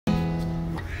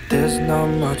There's not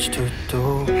much to do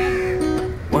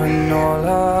when all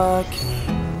I can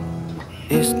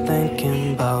is thinking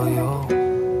about you.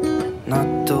 Not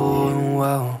doing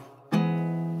well,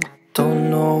 don't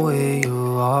know where you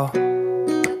are,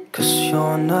 'cause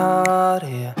you're not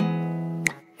here.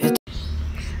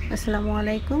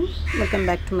 Assalamualaikum, welcome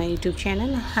back to my YouTube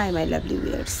channel. Hi my lovely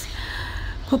viewers.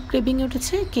 খুব craving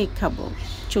উঠেছে cake খাবো,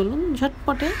 চলুন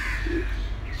ঝটপটে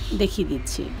দেখিয়ে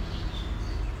দিচ্ছি।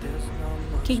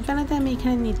 Cake বানাতে আমি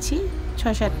এখানে নিচ্ছি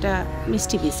 ৬-৭টা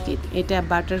মিষ্টি বিস্কিট। এটা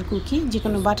বাটার কুকি, যে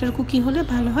কোনো বাটার কুকি হলে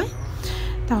ভালো হয়,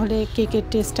 তাহলে কেকের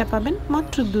টেস্টটা পাবেন।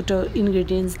 মাত্র দুটো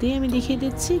ইনগ্রেডিয়েন্টস দিয়ে আমি দেখিয়ে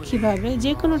দিচ্ছি কীভাবে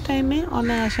যে কোনো টাইমে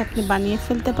অনায়াসে আপনি বানিয়ে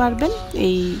ফেলতে পারবেন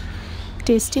এই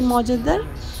টেস্টি মজাদার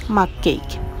মাক কেক।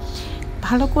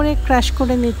 ভালো করে ক্রাশ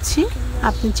করে নিচ্ছি,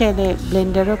 আপনি চাইলে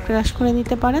ব্লেন্ডারও ক্রাশ করে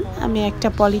নিতে পারেন। আমি একটা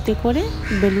পলিতে করে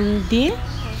বেলুন দিয়ে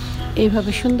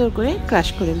এইভাবে সুন্দর করে ক্রাশ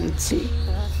করে নিচ্ছি।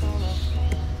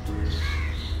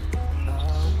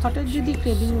 হঠাৎ যদি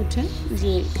ক্রেভিং ওঠে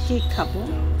যে কেক খাবো,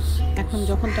 এখন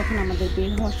যখন তখন আমাদের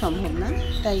বের হওয়া সম্ভব না,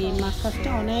 তাই এই মাগ কাপটা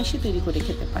অনায়াসে তৈরি করে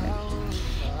খেতে পারেন।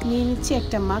 নিয়ে নিচ্ছি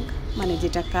একটা মাগ, মানে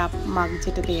যেটা কাপ মাগ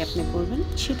যেটা দিয়ে আপনি করবেন,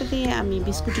 সেটা দিয়ে আমি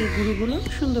বিস্কুটের গুঁড়োগুলো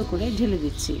সুন্দর করে ঢেলে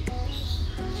দিচ্ছি।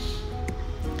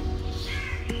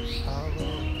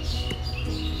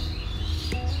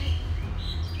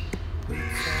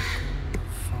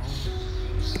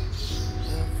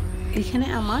 এখানে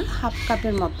আমার হাফ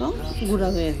কাপের মতো গুঁড়া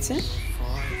হয়েছে।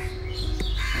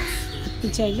 আপনি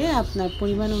চাইলে আপনার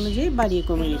পরিমাণ অনুযায়ী বাড়িয়ে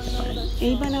কমিয়ে নিতে পারেন।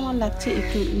 এইবার আমার লাগছে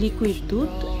একটু লিকুইড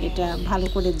দুধ, এটা ভালো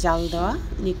করে জাল দেওয়া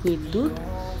লিকুইড দুধ।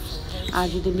 আর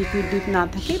যদি লিকুইড দুধ না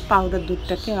থাকে, পাউডার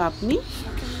দুধটাকে আপনি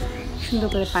সুন্দর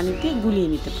করে পানিতে গুলিয়ে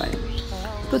নিতে পারেন।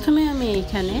 প্রথমে আমি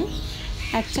এখানে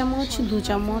 1 চামচ 2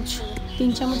 চামচ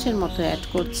 3 চামচের মতো অ্যাড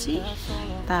করছি,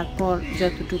 তারপর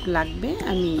যতটুকু লাগবে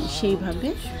আমি সেইভাবে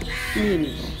নিয়ে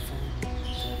নেব।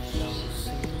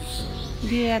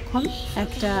 দিয়ে এখন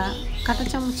একটা কাঁটা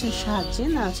চামচের সাহায্যে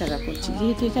নাড়াচাড়া করছি।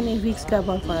 যেহেতু এখানে হুইক্স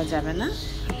ব্যবহার করা যাবে না,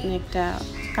 আপনি একটা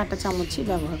কাঁটা চামচই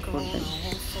ব্যবহার করবেন।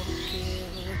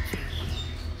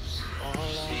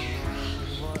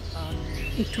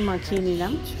 একটু মাখিয়ে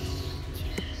নিলাম,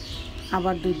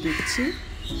 আবার দুধ দিচ্ছি।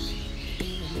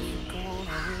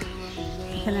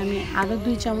 এখানে আমি আরও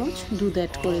 2 চামচ দুধ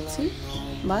অ্যাড করেছি।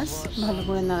 বাস ভালো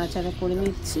করে নাড়াচাড়া করে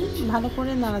নিচ্ছি। ভালো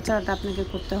করে নাড়াচাড়াটা আপনাকে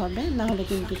করতে হবে, নাহলে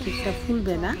কিন্তু কেকটা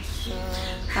ফুলবে না।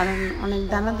 কারণ অনেক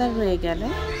দানাদার রয়ে গেলে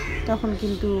তখন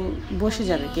কিন্তু বসে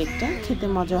যাবে কেকটা, খেতে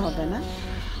মজা হবে না।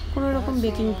 কোনো রকম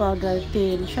বেকিং পাউডার,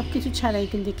 তেল সব কিছু ছাড়াই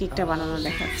কিন্তু কেকটা বানানো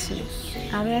দেখাচ্ছে।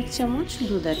 আরও 1 চামচ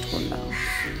দুধ অ্যাড করলাম।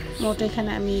 মোট এখানে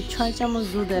আমি 6 চামচ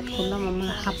দুধ অ্যাড করলাম। আমার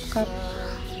হাফ কাপ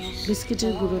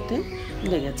বিস্কিটের গুঁড়োতে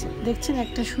লেগেছে। দেখছেন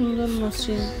একটা সুন্দর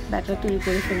মসৃণ ব্যাটার তৈরি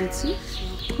করে ফেলেছি।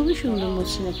 খুবই সুন্দর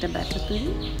মসৃণ একটা ব্যাটার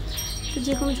তৈরি। তো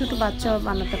যে কোনো ছোটো বাচ্চাও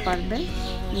বানাতে পারবে,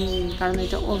 কারণ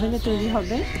এটা ওভেনে তৈরি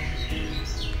হবে,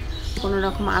 কোনো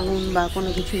রকম আগুন বা কোনো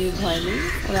কিছুরই ভয় নেই।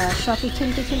 ওরা শখে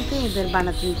খেলতে খেলতে ওদের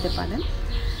বানাতে দিতে পারেন।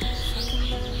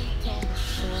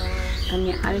 আমি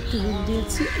আরেকটু দুধ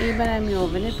দিয়েছি। এইবার আমি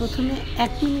ওভেনে প্রথমে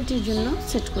 1 মিনিটের জন্য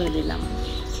সেট করে দিলাম।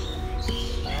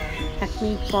 1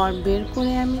 মিনিট পর বের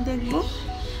করে আমি দেখব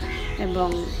এবং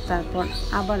তারপর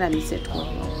আবার আমি সেট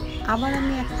করব। আবার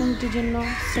আমি 1 মিনিটের জন্য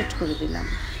সেট করে দিলাম।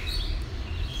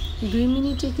 2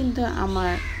 মিনিটে কিন্তু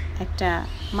আমার একটা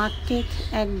মাক কেক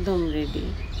একদম রেডি।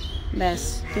 ব্যাস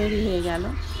তৈরি হয়ে গেল।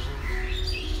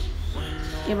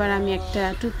 এবার আমি একটা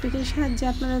টুথপিকের সাহায্যে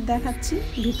আপনাদের দেখাচ্ছি।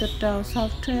 ভিতরটাও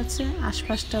সফট হয়েছে,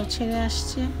 আশপাশটাও ছেড়ে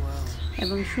আসছে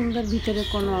এবং সুন্দর, ভিতরে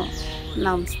কোনো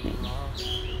লাম্পস নেই।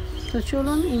 তো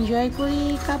চলুন এনজয় করি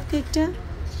এই কাপ কেকটা।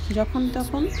 যখন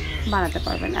তখন বানাতে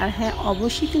পারবেন। আর হ্যাঁ,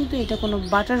 অবশ্যই কিন্তু এটা কোনো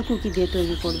বাটার কুকি দিয়ে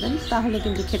তৈরি করবেন, তাহলে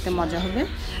কিন্তু খেতে মজা হবে,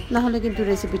 না হলে কিন্তু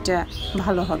রেসিপিটা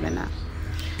ভালো হবে না।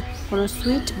 কোনো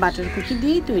সুইট বাটার কুকি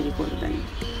দিয়েই তৈরি করবেন।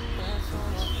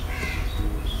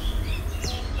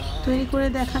 তৈরি করে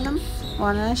দেখালাম,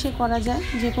 অনায়াসে করা যায়।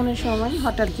 যে কোনো সময়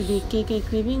হঠাৎ যদি কেকে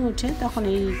ক্রেভিং উঠে, তখন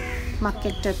এই মাক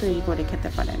কেকটা তৈরি করে খেতে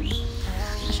পারেন।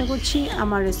 আশা করছি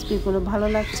আমার রেসিপিগুলো ভালো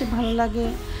লাগে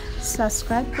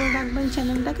সাবস্ক্রাইব করে রাখবেন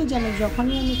চ্যানেলটাকে, যেন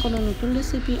যখনই আমি কোনো নতুন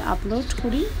রেসিপি আপলোড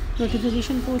করি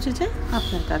নোটিফিকেশন পৌঁছে যায়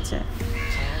আপনার কাছে।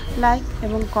 লাইক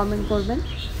এবং কমেন্ট করবেন,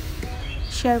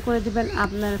 শেয়ার করে দেবেন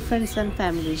আপনার ফ্রেন্ডস অ্যান্ড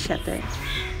ফ্যামিলির সাথে।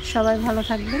 সবাই ভালো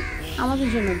থাকবেন, আমাদের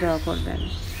জন্য দোয়া করবেন।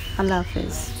 আল্লাহ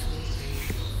হাফেজ।